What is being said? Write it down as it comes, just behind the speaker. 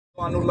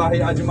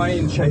اللہ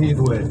اجمعین شہید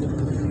ہوئے۔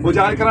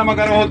 مجاہد کرام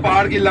اگر احد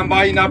پہاڑ کی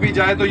لمبائی ناپی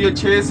جائے تو یہ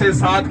 6 سے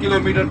 7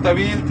 کلومیٹر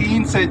طویل،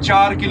 3 سے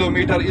 4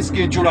 کلومیٹر اس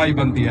کی چوڑائی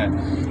بنتی ہے۔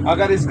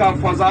 اگر اس کا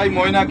فضائی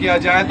معائنہ کیا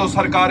جائے تو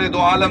سرکار دو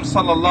عالم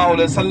صلی اللہ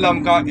علیہ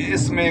وسلم کا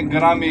اس میں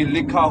گرامی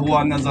لکھا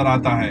ہوا نظر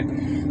آتا ہے۔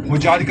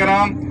 مجاہد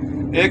کرام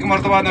ایک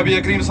مرتبہ نبی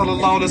کریم صلی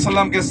اللہ علیہ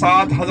وسلم کے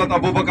ساتھ حضرت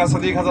ابوبکر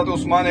صدیق، حضرت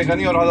عثمان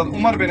غنی اور حضرت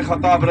عمر بن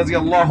خطاب رضی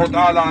اللہ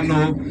تعالیٰ عنہ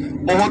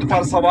احد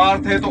پر سوار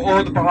تھے تو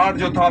احد پہاڑ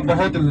جو تھا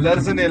بہت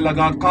لرزنے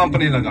لگا،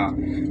 کانپنے لگا۔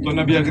 تو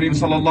نبی کریم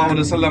صلی اللہ علیہ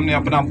وسلم نے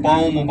اپنا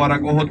پاؤں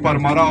مبارک احد پر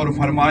مارا اور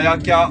فرمایا،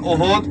 کیا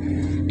احد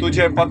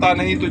تجھے پتہ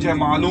نہیں، تجھے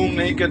معلوم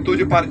نہیں کہ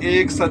تجھ پر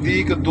 1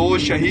 صدیق، 2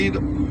 شہید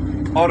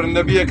اور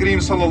نبی کریم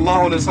صلی اللہ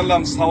علیہ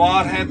وسلم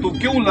سوار ہیں، تو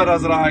کیوں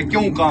لرز رہا ہے،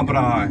 کیوں کانپ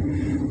رہا ہے؟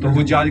 تو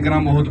حجاج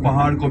کرام احد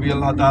پہاڑ کو بھی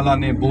اللہ تعالیٰ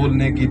نے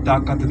بولنے کی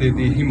طاقت دے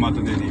دی، ہمت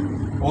دے دی۔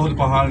 احد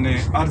پہاڑ نے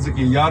عرض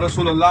کی، یا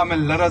رسول اللہ میں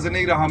لرز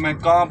نہیں رہا، میں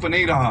کانپ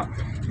نہیں رہا،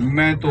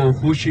 میں تو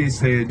خوشی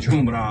سے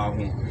جھوم رہا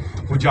ہوں۔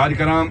 حجاج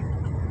کرام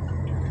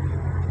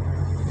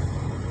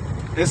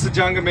اس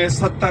جنگ میں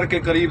 70 کے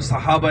قریب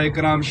صحابہ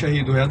اکرام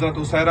شہید ہوئے۔ حضرت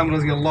اسیرم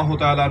رضی اللہ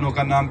تعالیٰ عنہ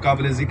کا نام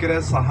قابل ذکر ہے،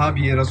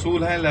 صحابی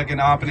رسول ہیں،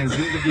 لیکن آپ نے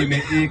زندگی میں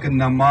ایک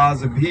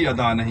نماز بھی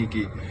ادا نہیں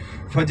کی۔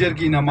 فجر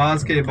کی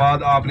نماز کے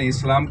بعد آپ نے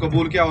اسلام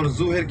قبول کیا اور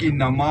ظہر کی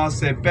نماز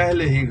سے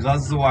پہلے ہی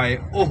غزوہ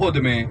احد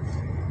میں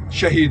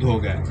شہید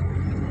ہو گئے۔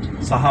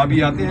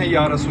 صحابی آتے ہیں،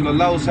 یا رسول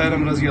اللہ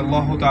اسیرم رضی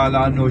اللہ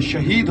تعالیٰ عنہ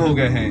شہید ہو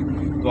گئے ہیں۔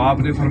 تو آپ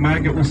نے فرمایا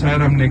کہ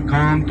اسیرم نے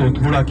کام تو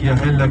تھوڑا کیا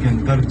ہے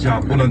لیکن درجہ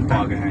بلند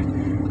پا گئے ہیں۔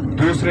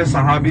 دوسرے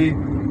صحابی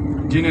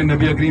جنہیں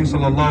نبی کریم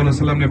صلی اللہ علیہ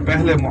وسلم نے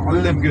پہلے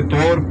معلم کے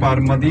طور پر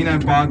مدینہ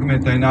پاک میں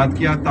تعینات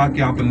کیا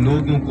تاکہ آپ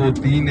لوگوں کو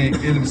دین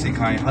علم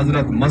سکھائیں،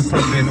 حضرت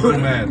مصعب بن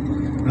عمیر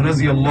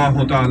رضی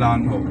اللہ تعالیٰ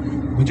عنہ۔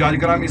 حجاج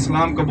کرام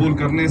اسلام قبول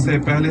کرنے سے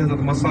پہلے حضرت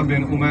مصعب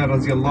بن عمیر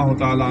رضی اللہ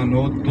تعالیٰ عنہ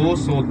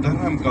 200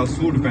 درہم کا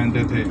سوٹ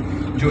پہنتے تھے،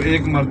 جو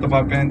ایک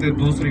مرتبہ پہنتے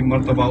دوسری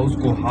مرتبہ اس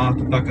کو ہاتھ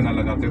تک نہ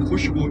لگاتے۔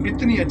 خوشبو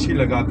اتنی اچھی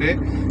لگاتے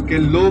کہ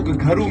لوگ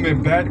گھروں میں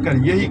بیٹھ کر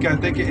یہی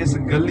کہتے کہ اس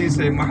گلی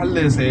سے،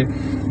 محلے سے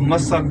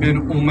مصعب بن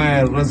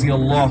عمیر رضی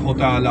اللہ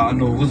تعالیٰ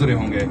عنہ گزرے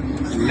ہوں گے۔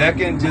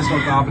 لیکن جس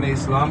وقت آپ نے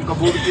اسلام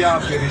قبول کیا،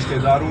 آپ کے رشتہ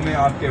داروں نے،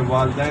 آپ کے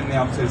والدین نے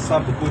آپ سے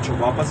سب کچھ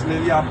واپس لے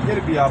لیا، پھر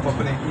بھی آپ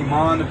اپنے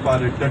ایمان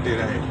پر ڈٹے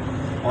رہے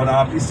اور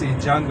آپ اسی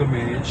جنگ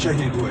میں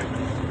شہید ہوئے۔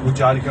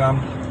 حجاج کرام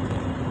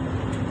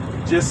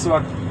جس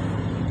وقت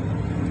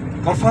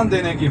کفن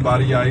دینے کی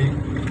باری آئی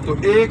تو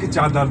ایک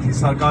چادر تھی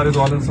سرکار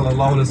دو عالم صلی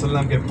اللہ علیہ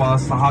وسلم کے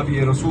پاس۔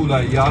 صحابی رسول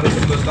آئے، یا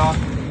رسول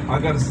اللہ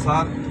اگر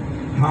سر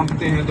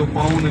ڈھانپتے ہیں تو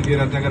پاؤں نہ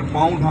گراتے، اگر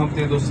پاؤں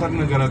ڈھانپتے ہیں تو سر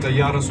نہ گراتا،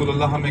 یا رسول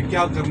اللہ ہمیں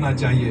کیا کرنا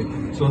چاہیے؟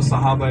 تو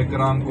صحابہ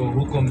کرام کو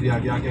حکم دیا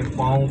گیا کہ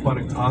پاؤں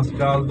پر گھاس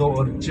ڈال دو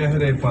اور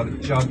چہرے پر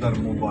چادر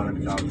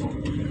مبارک ڈال دو۔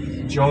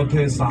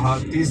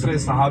 تیسرے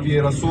صحابی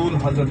رسول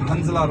حضرت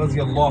حنظلہ رضی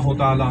اللہ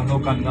تعالیٰ عنہ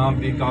کا نام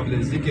بھی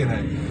قابل ذکر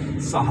ہے،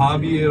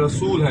 صحابی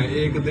رسول ہے۔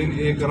 ایک دن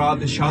ایک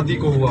رات شادی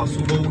کو ہوا،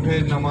 صبح اٹھے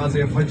نماز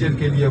فجر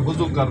کے لیے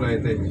وضو کر رہے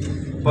تھے،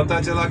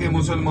 پتہ چلا کہ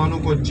مسلمانوں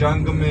کو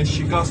جنگ میں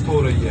شکست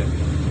ہو رہی ہے،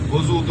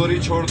 وضو دوری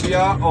چھوڑ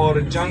دیا اور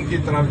جنگ کی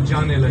طرف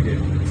جانے لگے۔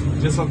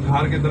 جس وقت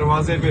گھر کے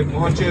دروازے پہ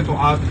پہنچے تو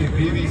آپ کی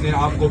بیوی نے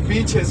آپ کو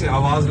پیچھے سے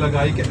آواز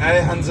لگائی کہ اے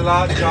حنظلہ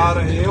جا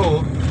رہے ہو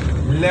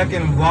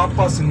لیکن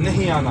واپس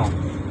نہیں آنا۔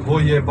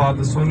 وہ یہ بات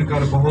سن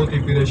کر بہت ہی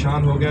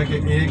پریشان ہو گیا کہ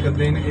ایک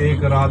دن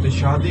ایک رات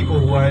شادی کو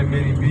ہوا ہے،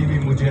 میری بیوی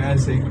مجھے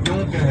ایسے کیوں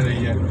کہہ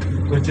رہی ہے؟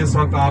 تو جس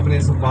وقت آپ نے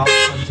اس بات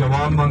کا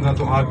جواب مانگا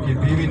تو آپ کی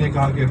بیوی نے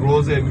کہا کہ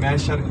روز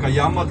محشر،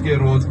 قیامت کے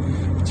روز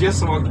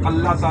جس وقت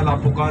اللہ تعالیٰ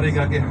پکارے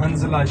گا کہ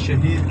حنظلہ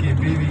شہید کی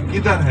بیوی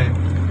کدھر ہے،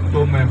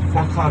 تو میں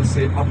فخر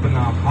سے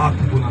اپنا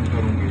ہاتھ بلند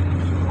کروں گی۔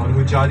 اور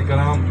حجاج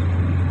کرام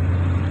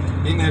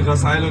انہیں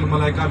غسائل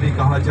الملائکہ بھی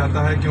کہا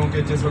جاتا ہے،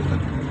 کیونکہ جس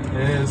وقت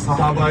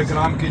صحابہ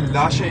اکرام کی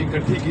لاشیں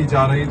اکٹھی کی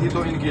جا رہی تھی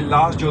تو ان کی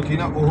لاش جو تھی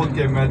نا احد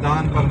کے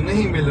میدان پر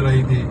نہیں مل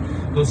رہی تھی،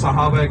 تو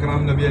صحابہ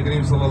اکرام نبی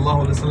کریم صلی اللہ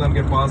علیہ وسلم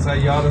کے پاس آئے،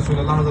 یا رسول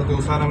اللہ حضرت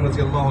اسیرم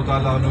رضی اللہ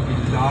تعالیٰ عنہ کی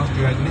لاش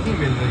جو ہے نہیں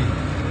مل رہی،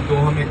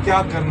 تو ہمیں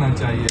کیا کرنا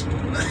چاہیے؟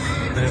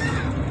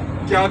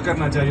 کیا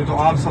کرنا چاہیے؟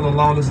 تو آپ صلی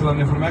اللہ علیہ وسلم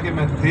نے فرمایا کہ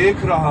میں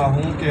دیکھ رہا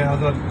ہوں کہ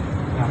حضرت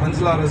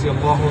حنظلہ رضی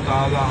اللہ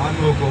تعالیٰ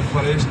عنہ کو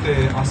فرشتے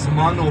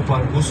آسمانوں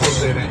پر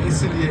غسل دے رہے ہیں،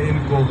 اس لیے ان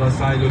کو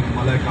غسائل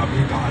الملائکہ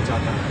بھی کہا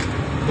جاتا ہے۔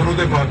 درود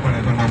پاک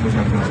پڑھیں تو نام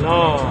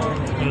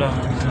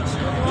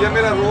یہ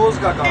میرا روز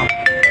کا کام،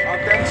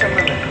 آپ ٹینشن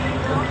نہ لیں،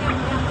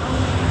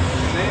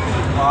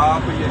 نہیں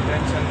آپ یہ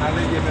ٹینشن نہ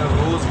لیں، یہ میرا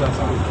روز کا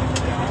کام ہے۔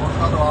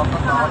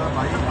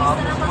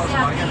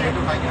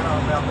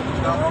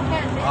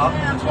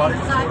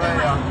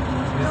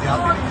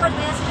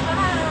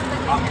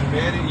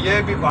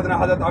 یہ بھی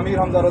حضرت امیر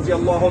حمزہ رضی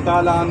اللہ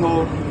تعالیٰ عنہ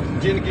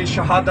جن کی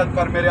شہادت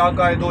پر میرے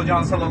آقا دو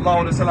جہاں صلی اللہ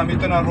علیہ وسلم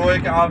اتنا روئے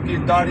کہ آپ کی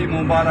داڑھی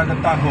مبارک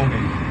تر ہو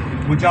گئی۔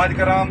 حجاج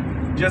کرام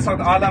جس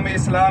وقت عالم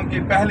اسلام کی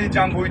پہلی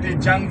جنگ ہوئی تھی،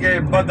 جنگ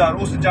بدر،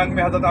 اس جنگ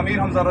میں حضرت امیر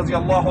حمزہ رضی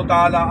اللہ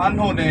تعالی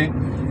عنہ نے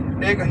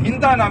ایک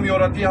ہندا نامی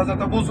عورت تھی،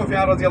 حضرت ابو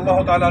سفیان رضی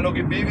اللہ تعالیٰ عنہ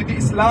کی بیوی تھی.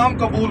 اسلام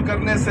قبول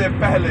کرنے سے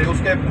پہلے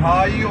اس کے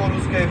بھائی اور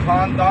اس کے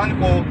خاندان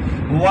کو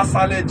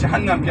وصال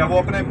جہنم کیا. وہ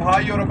اپنے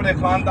بھائی اور اپنے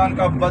خاندان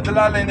کا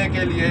بدلہ لینے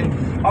کے لیے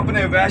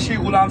اپنے وحشی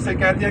غلام سے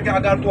کہتی ہے کہ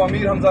اگر تو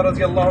امیر حمزہ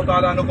رضی اللہ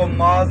تعالیٰ عنہ کو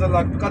معاذ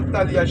اللہ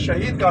قتل یا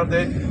شہید کر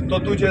دے تو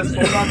تجھے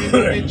سونا بھی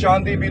دوں گی،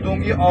 چاندی بھی دوں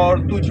گی اور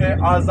تجھے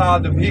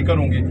آزاد بھی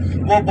کروں گی.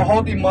 وہ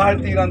بہت ہی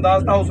ماہر تیر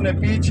انداز تھا. اس نے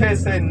پیچھے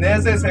سے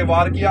نیزے سے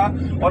وار کیا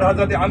اور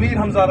حضرت امیر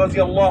حمزہ رضی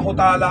اللہ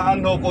تعالیٰ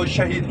عنہ کو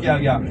شہید کیا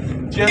گیا.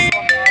 جس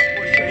وقت آپ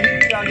کو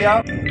شہید کیا گیا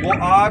وہ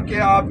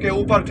آپ کے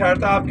اوپر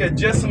ٹھہرتا ہے، آپ کے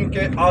جسم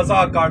کے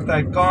اعضاء کاٹتا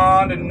ہے،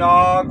 کان،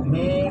 ناک،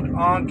 ہونٹ،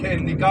 آنکھیں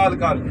نکال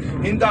کر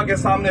ہندا کے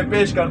سامنے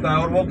پیش کرتا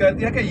ہے اور وہ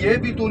کہتی ہے کہ یہ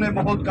بھی تو نے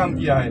بہت کم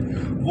کیا ہے.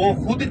 وہ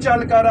خود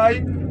چل کر آئی،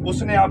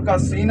 اس نے آپ کا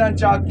سینہ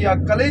چاک کیا،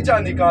 کلیجہ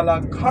نکالا،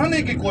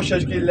 کھانے کی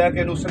کوشش کی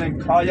لیکن اس نے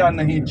کھایا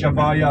نہیں،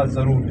 چبایا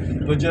ضرور.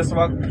 تو جس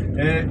وقت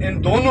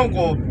ان دونوں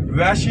کو،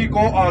 وحشی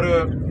کو اور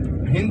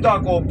ہندا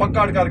کو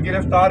پکڑ کر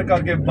گرفتار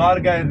کر کے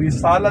بارگاہ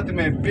رسالت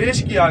میں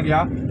پیش کیا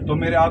گیا تو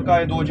میرے آقا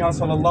دو جہاں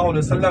صلی اللہ علیہ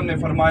وسلم نے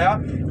فرمایا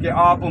کہ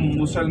آپ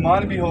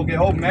مسلمان بھی ہو گئے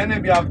ہو، میں نے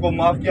بھی آپ کو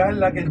معاف کیا ہے،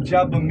 لیکن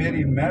جب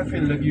میری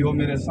محفل لگی ہو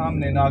میرے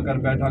سامنے نہ آ کر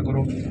بیٹھا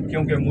کرو،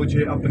 کیونکہ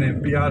مجھے اپنے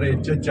پیارے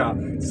چچا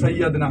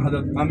سیدنا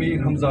حضرت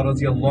امیر حمزہ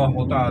رضی اللہ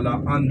تعالی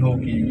عنہ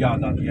کی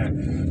یاد آتی ہے.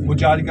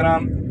 حجاج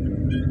کرام،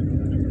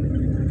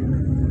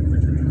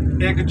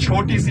 ایک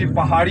چھوٹی سی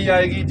پہاڑی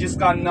آئے گی جس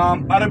کا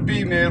نام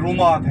عربی میں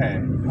رومات ہے.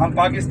 ہم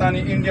پاکستانی،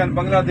 انڈین،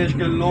 بنگلہ دیش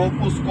کے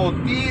لوگ اس کو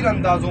تیر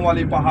اندازوں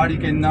والی پہاڑی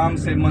کے نام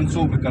سے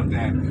منسوب کرتے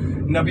ہیں.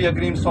 نبی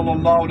کریم صلی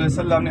اللہ علیہ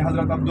وسلم نے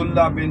حضرت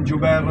عبداللہ بن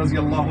جبیر رضی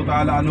اللہ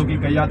تعالی عنہ کی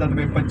قیادت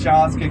میں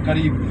 50 کے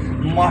قریب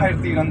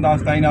ماہر تیر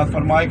انداز تعینات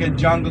فرمائے کہ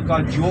جنگ کا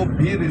جو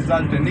بھی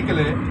رزلٹ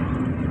نکلے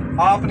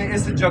آپ نے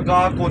اس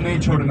جگہ کو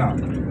نہیں چھوڑنا.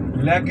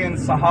 لیکن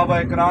صحابہ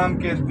اکرام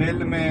کے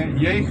دل میں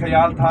یہی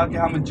خیال تھا کہ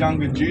ہم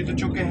جنگ جیت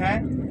چکے ہیں.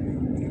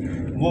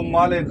 وہ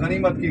مال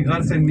غنیمت کی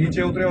غرض سے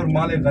نیچے اترے اور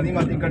مال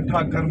غنیمت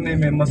اکٹھا کرنے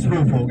میں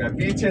مصروف ہو گئے.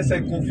 پیچھے سے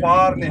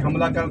کفار نے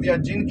حملہ کر دیا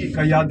جن کی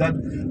قیادت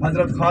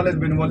حضرت خالد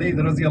بن ولید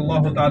رضی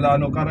اللہ تعالیٰ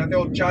عنہ کر رہے تھے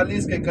اور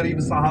 40 کے قریب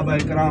صحابہ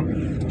اکرام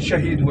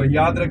شہید ہوئے.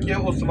 یاد رکھیے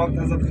اس وقت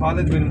حضرت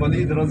خالد بن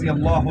ولید رضی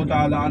اللہ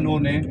تعالیٰ عنہ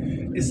نے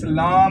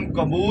اسلام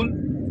قبول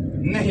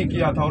نہیں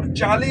کیا تھا اور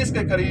 40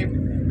 کے قریب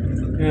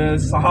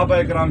صحابہ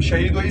اکرام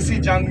شہید ہوئے. اسی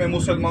جنگ میں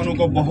مسلمانوں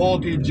کو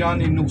بہت ہی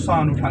جانی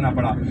نقصان اٹھانا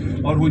پڑا.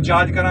 اور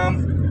حجاج کرام،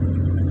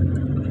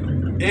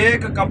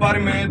 ایک قبر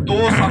میں 2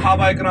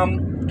 صحابہ اکرام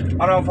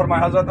آرام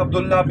فرمائے، حضرت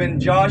عبداللہ بن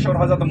جاش اور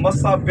حضرت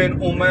مصعب بن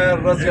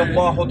عمیر رضی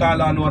اللہ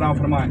تعالیٰ عنہ آرام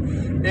فرمائے.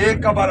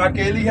 ایک قبر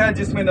اکیلی ہے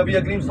جس میں نبی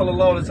کریم صلی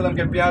اللہ علیہ وسلم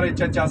کے پیارے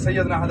چچا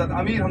سیدنا حضرت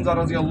امیر حمزہ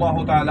رضی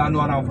اللہ تعالیٰ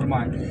عنہ آرام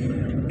فرمائے.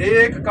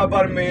 ایک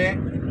قبر میں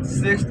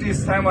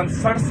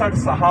 67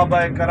 صحابہ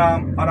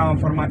کرام آرام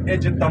فرمائے،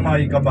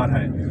 اجتماعی قبر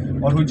ہے.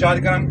 اور حجاج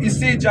کرام،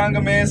 اسی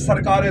جنگ میں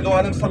سرکار دو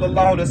عالم صلی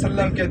اللہ علیہ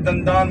وسلم کے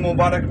دندان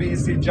مبارک بھی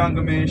اسی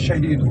جنگ میں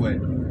شہید ہوئے.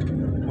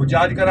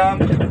 حجاج کرام،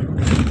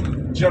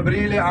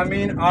 جبریل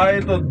امین آئے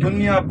تو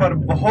دنیا پر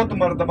بہت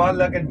مرتبہ،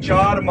 لیکن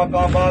 4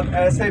 مقامات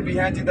ایسے بھی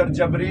ہیں جدھر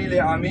جبریل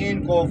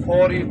امین کو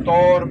فوری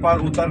طور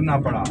پر اترنا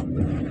پڑا.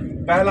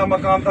 پہلا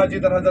مقام تھا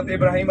جدھر حضرت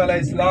ابراہیم علیہ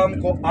السلام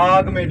کو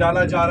آگ میں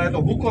ڈالا جا رہا ہے تو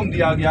حکم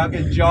دیا گیا کہ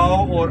جاؤ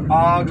اور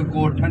آگ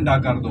کو ٹھنڈا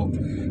کر دو.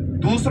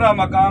 دوسرا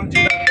مقام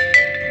جدھر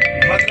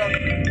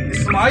حضرت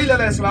اسماعیل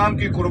علیہ السلام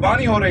کی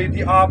قربانی ہو رہی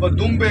تھی، آپ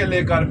دمبے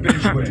لے کر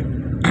پیش ہوئے.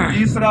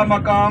 تیسرا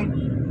مقام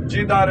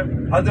جدھر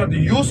حضرت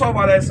یوسف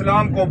علیہ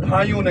السلام کو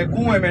بھائیوں نے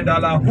کنویں میں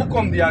ڈالا،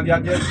 حکم دیا گیا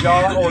کہ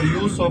جاؤ اور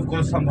یوسف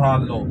کو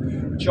سنبھال لو.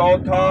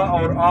 چوتھا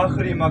اور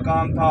آخری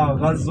مقام تھا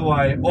غزوہ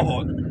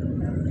احد.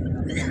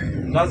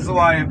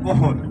 غزوہ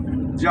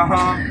احد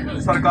جہاں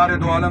سرکار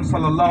دو عالم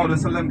صلی اللہ علیہ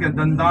وسلم کے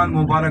دندان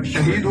مبارک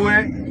شہید ہوئے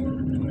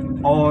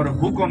اور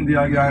حکم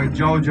دیا گیا ہے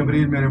جاؤ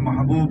جبریل میرے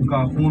محبوب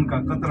کا خون کا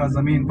قطرہ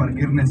زمین پر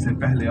گرنے سے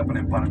پہلے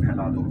اپنے پر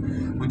پھیلا دو.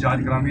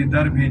 حجاج کرام،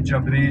 ادھر بھی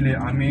جبریل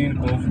امین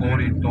کو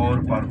فوری طور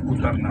پر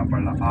اترنا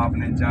پڑا. آپ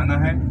نے جانا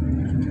ہے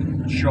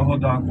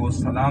شہداء کو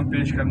سلام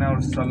پیش کرنا ہے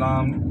اور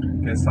سلام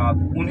کے ساتھ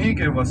انہی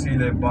کے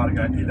وسیلے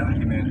بارگاہ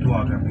الہی میں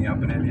دعا کرنی ہے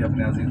اپنے لیے،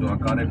 اپنے عزیز و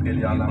اقارب کے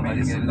لیے، عالم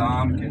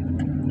اسلام کے.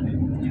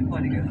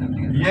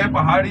 یہ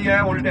پہاڑی ہے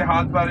الٹے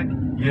ہاتھ پر،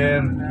 یہ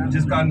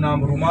جس کا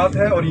نام رومات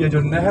ہے، اور یہ جو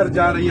نہر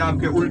جا رہی ہے آپ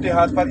کے الٹے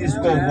ہاتھ پر اس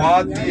کو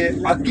وادی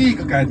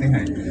عقیق کہتے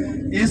ہیں.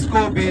 اس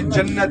کو بھی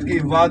جنت کی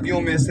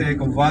وادیوں میں سے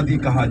ایک وادی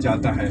کہا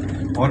جاتا ہے.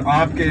 اور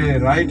آپ کے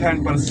رائٹ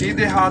ہینڈ پر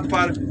سیدھے ہاتھ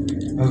پر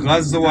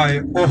غزوہ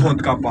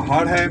احد کا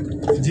پہاڑ ہے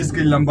جس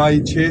کی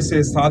لمبائی 6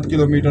 سے 7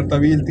 کلومیٹر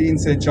طویل، 3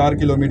 سے 4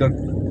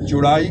 کلومیٹر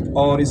چوڑائی،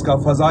 اور اس کا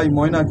فضائی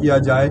معائنہ کیا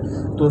جائے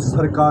تو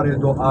سرکار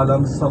دو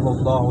عالم صلی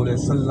اللہ علیہ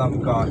وسلم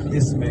کا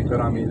اسم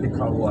گرامی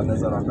لکھا ہوا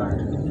نظر آتا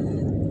ہے.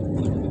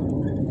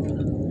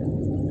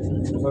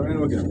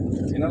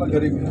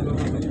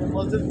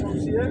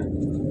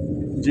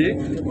 جی،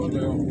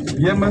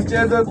 یہ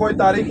مسجد کوئی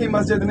تاریخی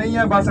مسجد نہیں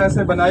ہے، بس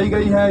ایسے بنائی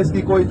گئی ہے، اس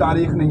کی کوئی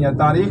تاریخ نہیں ہے.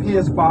 تاریخی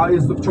اس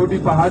چھوٹی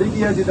پہاڑی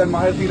کی ہے جدھر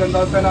ماہر تیر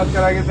انداز تعینات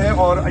کرائے گئے تھے،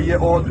 اور یہ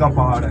احد کا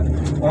پہاڑ ہے.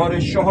 اور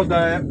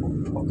شہداء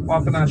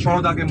अपना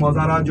शोहदा के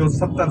मज़ारात जो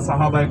 70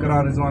 सहाबा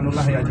किराम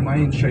रिज़वानुल्लाह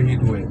अजमाइन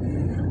शहीद हुए।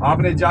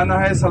 आपने जाना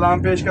है, सलाम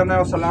पेश करना है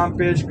और सलाम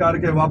पेश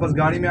करके वापस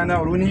गाड़ी में आना है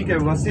और उन्हीं के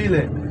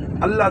वसीले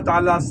अल्लाह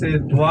ताला से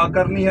दुआ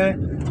करनी है।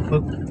 तो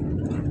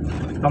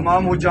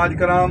तमाम हुज्जाज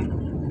कराम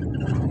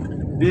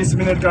 20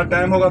 मिनट का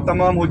टाइम होगा,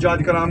 तमाम हुज्जाज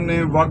कराम ने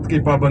वक्त की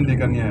पाबंदी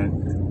करनी है।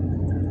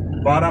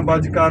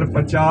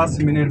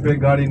 12:50 पे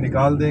गाड़ी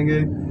निकाल देंगे।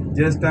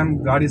 जिस टाइम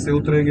गाड़ी से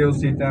उतरेंगे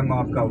उसी टाइम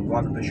आपका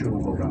वक्त शुरू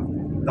होगा।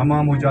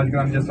 तमाम हुज्जाज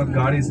कराम जिस वक्त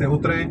गाड़ी से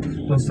उतरें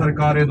तो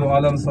सरकार दो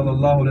आलम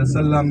सल्लल्लाहु अलैहि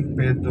वसल्लम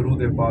पे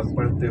दुरूद पाक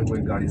पढ़ते हुए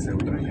गाड़ी से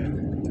उतरेंगे।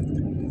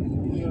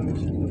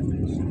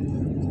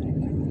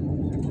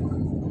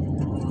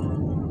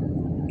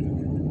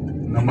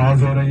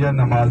 नमाज हो रही है,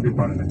 नमाज भी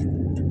पढ़ लें।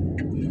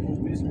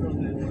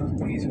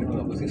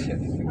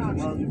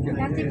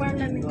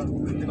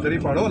 इधर ही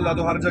पढ़ो, अल्लाह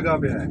तो हर जगह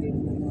पे है,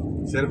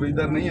 सिर्फ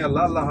इधर नहीं है,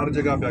 अल्लाह अल्लाह हर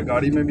जगह पे है,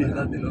 गाड़ी में भी है।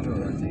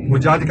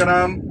 हुज्जाज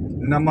कराम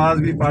नमाज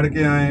भी पढ़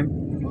के आए,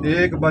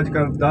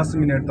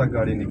 1:10 तक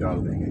गाड़ी निकाल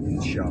देंगे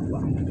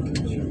इंशाअल्लाह।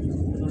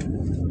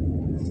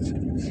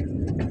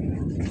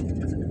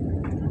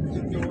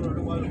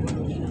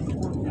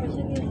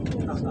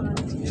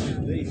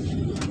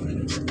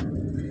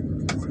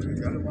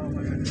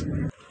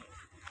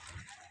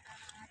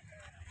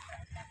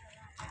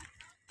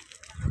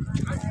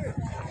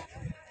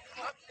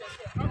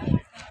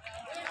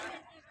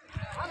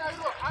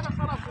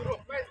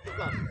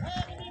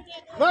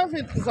 ما في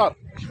انتظار.